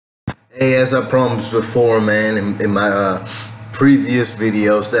Hey, as I promised before, man, in my previous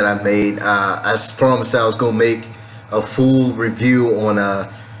videos that I made, promised I was gonna make a full review on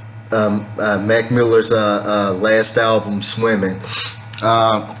Mac Miller's last album, "Swimming."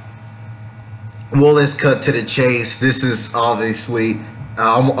 Uh, well, let's cut to the chase. This is obviously,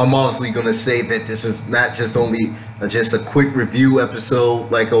 I'm obviously gonna say that this is not just only just a quick review episode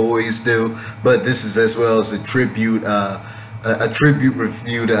like I always do, but this is as well as a tribute. A tribute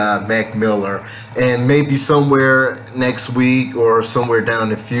review to Mac Miller, and maybe somewhere next week or somewhere down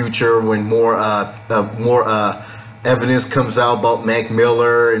the future when more evidence comes out about Mac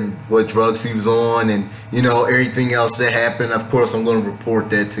Miller and what drugs he was on, and everything else that happened. Of course, I'm going to report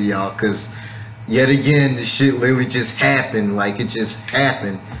that to y'all because yet again, this shit literally just happened. Like, it just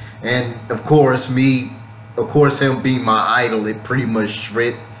happened, and of course, him being my idol, I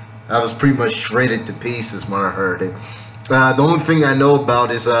was pretty much shredded to pieces when I heard it. The only thing I know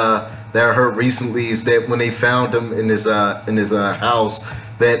about is that I heard recently is that when they found him in his house,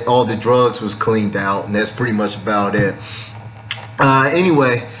 that all the drugs was cleaned out, and that's pretty much about it.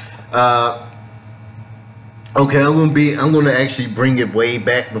 Anyway, okay, I'm gonna actually bring it way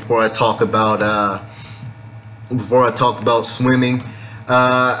back before I talk about swimming.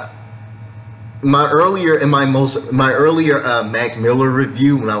 My earlier Mac Miller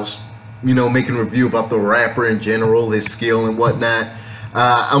review, when I was making a review about the rapper in general, his skill and whatnot.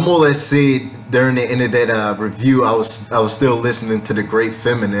 I more or less said during the end of that review, I was still listening to the Great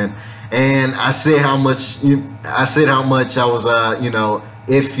Feminine, and I said how much I was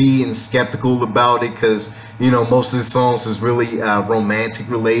iffy and skeptical about it because most of the songs is really romantic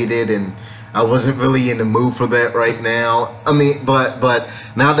related, and I wasn't really in the mood for that right now. I mean, but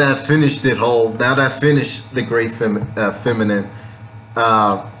now that I finished now that I finished the Great Feminine.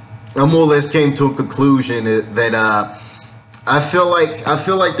 I more or less came to a conclusion that I feel like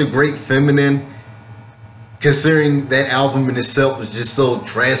the Great Feminine, considering that album in itself was just so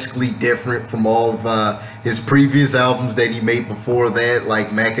drastically different from all of his previous albums that he made before that, like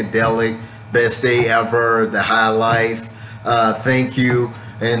Macadelic, Best Day Ever, The High Life, Thank You,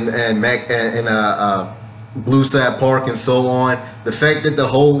 and Blue Side Park, and so on. The fact that the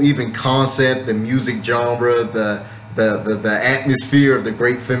whole even concept, the music genre, the atmosphere of the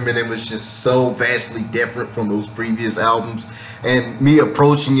Great Feminine was just so vastly different from those previous albums, and me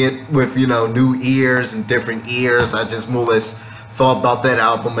approaching it with new ears and different ears, I just more or less thought about that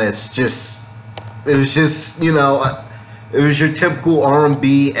album as it was your typical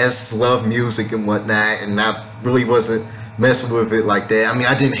R&B s love music and whatnot, and I really wasn't messing with it like that. I mean,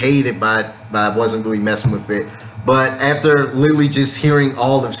 I didn't hate it, but I wasn't really messing with it. But after literally just hearing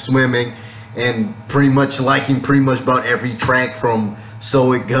all of Swimming and pretty much liking pretty much about every track from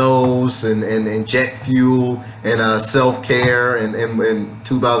So It Goes and Jet Fuel and Self Care and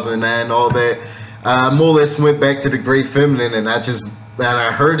 2009, all that, I more or less went back to the Great Feminine, and I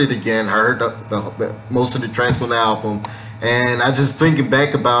heard it again. I heard the most of the tracks on the album, and I just thinking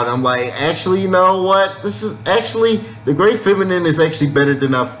back about it, I'm like, actually, you know what? This is actually, the Great Feminine is actually better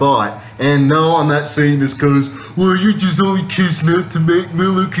than I thought. And no, I'm not saying this because, well, you're just only kissing up to Mac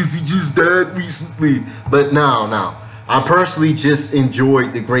Miller because he just died recently. But no. I personally just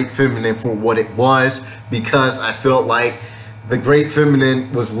enjoyed the Great Feminine for what it was, because I felt like the Great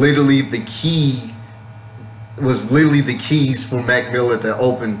Feminine was literally the keys for Mac Miller to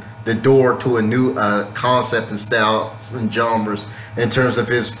open the door to a new concept and styles and genres in terms of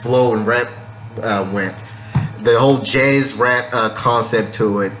his flow and rap went. The whole jazz rap concept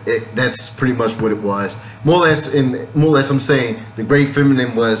to it, that's pretty much what it was. More or less, I'm saying the Great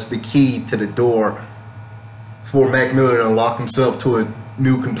Feminine was the key to the door for Mac Miller to unlock himself to a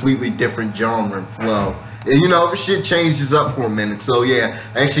new, completely different genre and flow. Shit changes up for a minute. So yeah,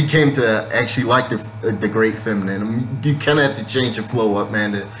 I actually came to like the Great Feminine. I mean, you kind of have to change your flow up,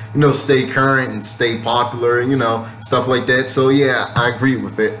 man, to stay current and stay popular, and stuff like that. So yeah, I agree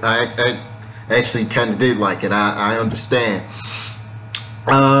with it. I actually kind of did like it. I understand.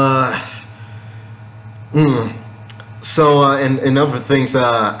 So and other things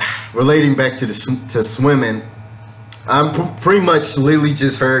relating back to Swimming, I'm pretty much literally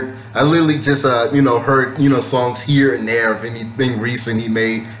just heard songs here and there of anything recent he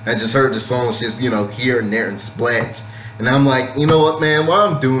made. I just heard the songs just here and there in splats, and I'm like, you know what, man, while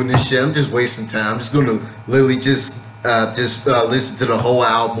I'm doing this shit, I'm just wasting time. I'm just gonna literally just listen to the whole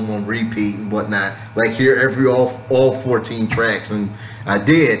album on repeat and whatnot, like hear all 14 tracks, and I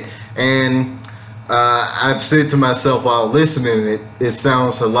did. And I've said to myself while listening to it, it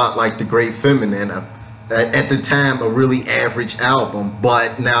sounds a lot like the Great Feminine. At the time, a really average album,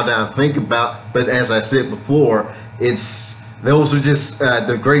 but now that I think about, but as I said before, it's those were just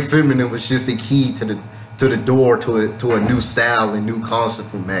the Great Feminine was just the key to the door to a new style and new concept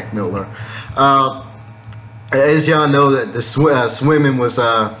from Mac Miller. As y'all know, that the Swimming was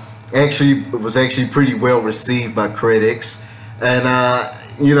actually pretty well received by critics, and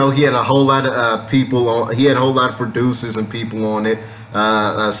you know, he had a whole lot of people on. He had a whole lot of producers and people on it.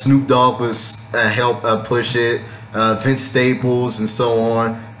 Snoop Dogg was helped push it. Vince Staples and so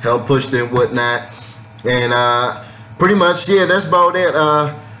on helped push it and whatnot. And pretty much, yeah, that's about it.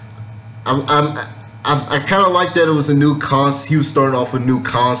 I kind of like that it was a new concept. He was starting off with a new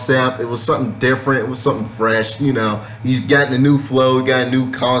concept. It was something different. It was something fresh. You know, he's gotten a new flow. He got a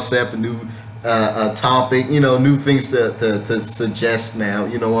new concept, a new topic. You know, new things to suggest now.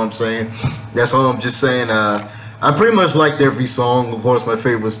 You know what I'm saying? That's all I'm just saying. I pretty much liked every song. Of course, my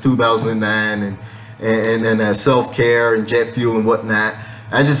favorite was 2009 and Self Care and Jet Fuel and whatnot.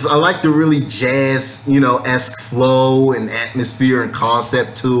 I like the really jazz, you know, esque flow and atmosphere and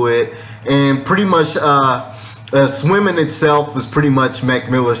concept to it. And pretty much Swimming itself was pretty much Mac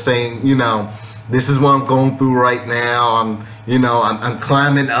Miller saying, you know, this is what I'm going through right now. I'm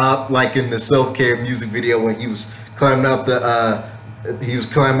climbing up, like in the Self Care music video when he was climbing up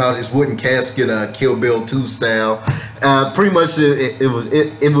climbing out his wooden casket, Kill Bill 2 style. Pretty much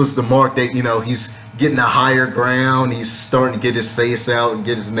it was the mark that, you know, he's getting a higher ground. He's starting to get his face out and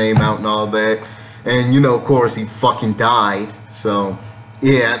get his name out and all that. And, you know, of course, he fucking died. So,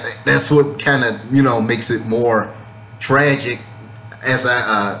 yeah, that's what kind of, you know, makes it more tragic as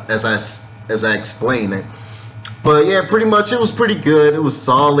I explain it. But yeah, pretty much it was pretty good. It was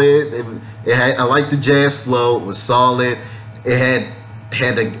solid. I liked the jazz flow. It was solid. It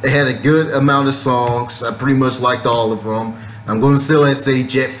had a good amount of songs. I pretty much liked all of them. I'm going to still say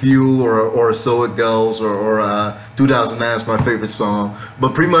Jet Fuel or So It Goes or 2009 is my favorite song.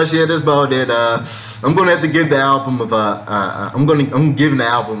 But pretty much, yeah, that's about it. I'm going to have to give the album I'm giving the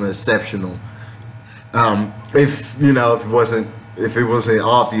album an exceptional. If it wasn't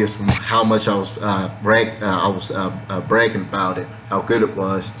obvious from how much I was bragging about it, how good it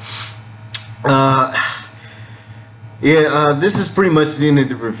was. This is pretty much the end of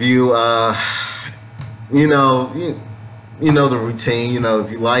the review. You know the routine. You know, if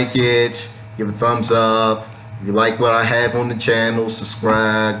you like it, give a thumbs up. If you like what I have on the channel,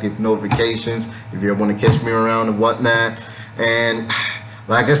 subscribe, give notifications if you want to catch me around and whatnot. And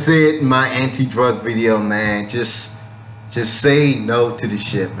like I said in my anti-drug video, man, just say no to the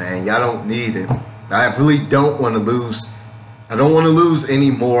shit, man. Y'all don't need it. I really don't want to lose. I don't want to lose any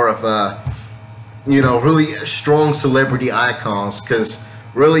more of really strong celebrity icons, because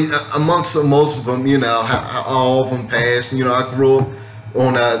really amongst most of them, you know, all of them passed. You know, I grew up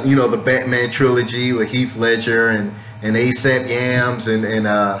on the Batman trilogy with Heath Ledger and ASAP Yams and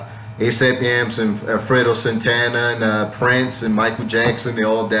Alfredo Santana and Prince and Michael Jackson. They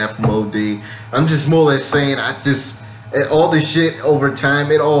all died from OD. I'm just more or less saying, all this shit over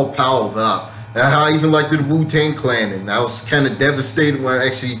time, it all piled up. I even liked the Wu-Tang Clan, and I was kind of devastated when I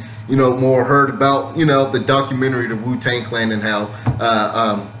actually, you know, more heard about, you know, the documentary, the Wu-Tang Clan, and how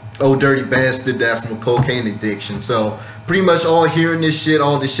Old Dirty Bastard died from a cocaine addiction. So pretty much all hearing this shit,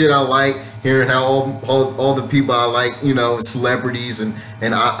 all the shit I like, hearing how all the people I like, you know, celebrities and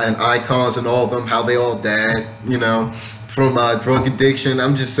icons and all of them, how they all died, you know, from drug addiction.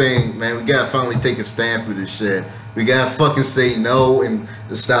 I'm just saying, man, we gotta finally take a stand for this shit. We gotta fucking say no and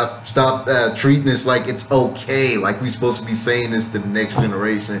stop treating this like it's okay, like we supposed to be saying this to the next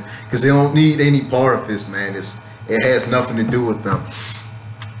generation, because they don't need any part of this, man. It has nothing to do with them.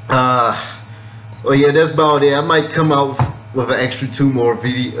 Well, yeah, that's about it. I might come out with an extra 2 more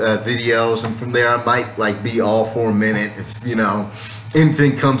videos, and from there I might like be all for a minute if, you know,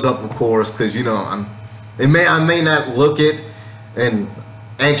 anything comes up, of course, because, you know, I may not look it, and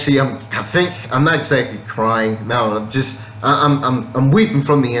actually I think I'm not exactly crying. No, I'm weeping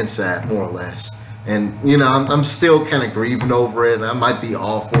from the inside, more or less. And, you know, I'm still kind of grieving over it. I might be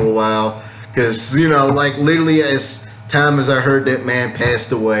off for a while, because, you know, like literally as time as I heard that man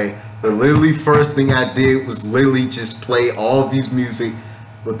passed away, the literally first thing I did was literally just play all of his music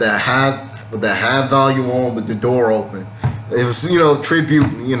with that high volume on, with the door open. It was, you know,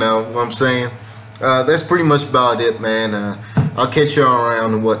 tribute, you know what I'm saying? That's pretty much about it, man. I'll catch y'all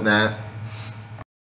around and whatnot.